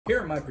Here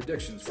are my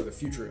predictions for the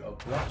future of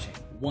blockchain.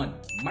 1.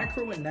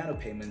 Micro and nano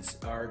payments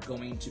are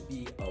going to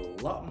be a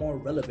lot more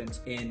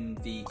relevant in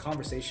the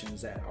conversations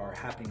that are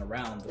happening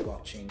around the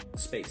blockchain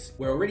space.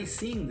 We're already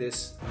seeing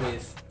this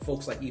with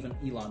folks like even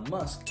Elon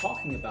Musk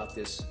talking about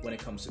this when it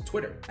comes to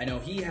Twitter. I know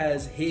he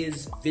has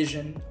his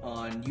vision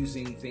on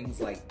using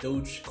things like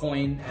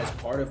Dogecoin as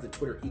part of the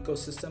Twitter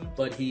ecosystem,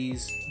 but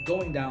he's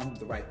going down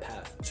the right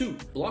path. 2.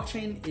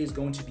 Blockchain is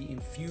going to be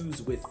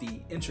infused with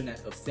the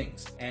Internet of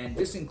Things, and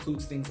this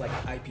includes things like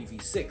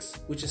IPv6,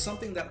 which is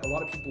something that a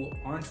lot of people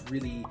aren't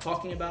really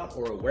talking about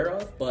or aware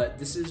of, but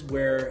this is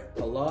where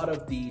a lot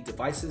of the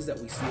devices that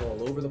we see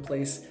all over the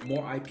place,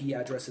 more IP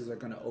addresses are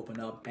going to open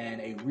up,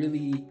 and a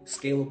really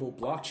scalable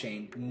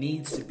blockchain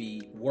needs to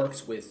be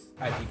worked with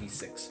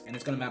IPv6, and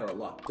it's going to matter a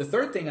lot. The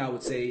third thing I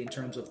would say in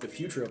terms of the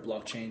future of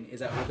blockchain is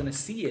that we're going to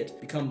see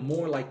it become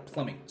more like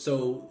plumbing.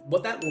 So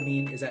what that will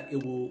mean is that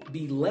it will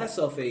be less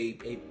of a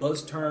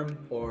buzz term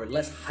or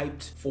less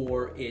hyped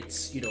for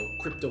its,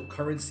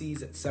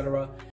 cryptocurrencies, etc.,